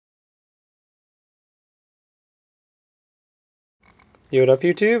Yo, what up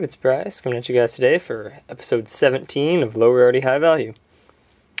YouTube? It's Bryce coming at you guys today for episode 17 of Low Rarity High Value.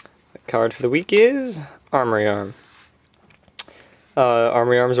 The card for the week is Armory Arm.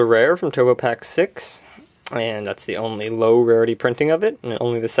 Armory Arms are rare from Turbo Pack 6, and that's the only low rarity printing of it, and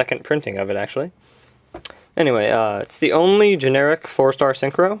only the second printing of it actually. Anyway, it's the only generic 4-star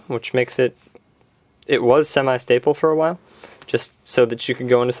synchro, which makes it was semi-staple for a while, just so that you could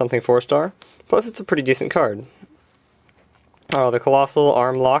go into something 4-star. Plus it's a pretty decent card. The Colossal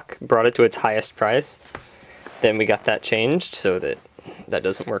Arm Lock brought it to its highest price. Then we got that changed so that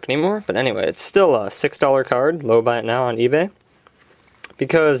doesn't work anymore. But anyway, it's still a $6 card, low buy it now on eBay.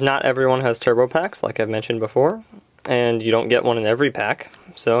 Because not everyone has turbo packs, like I've mentioned before. And you don't get one in every pack.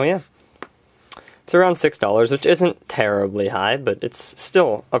 So yeah. It's around $6, which isn't terribly high, but it's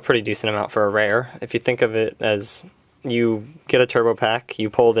still a pretty decent amount for a rare. If you think of it as you get a turbo pack, you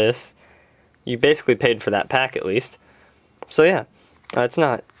pull this, you basically paid for that pack at least. So yeah, it's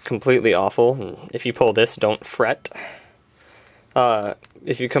not completely awful. If you pull this, don't fret.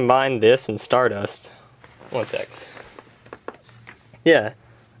 If you combine this and Stardust, one sec. Yeah,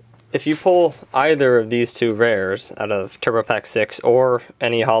 if you pull either of these two rares out of Turbo Pack 6 or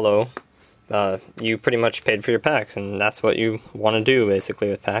any holo, you pretty much paid for your packs, and that's what you want to do basically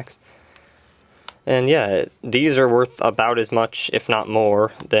with packs. And yeah, these are worth about as much, if not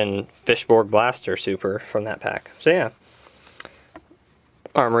more, than Fishborg Blaster Super from that pack. So yeah.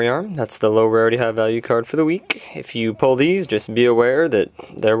 Armory Arm, that's the low rarity high value card for the week. If you pull these, just be aware that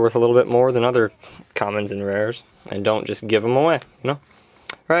they're worth a little bit more than other commons and rares, and don't just give them away, you know?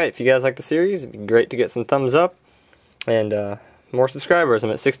 Alright, if you guys like the series, it'd be great to get some thumbs up, and more subscribers.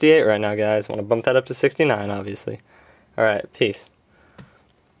 I'm at 68 right now, guys. Want to bump that up to 69, obviously. Alright, peace.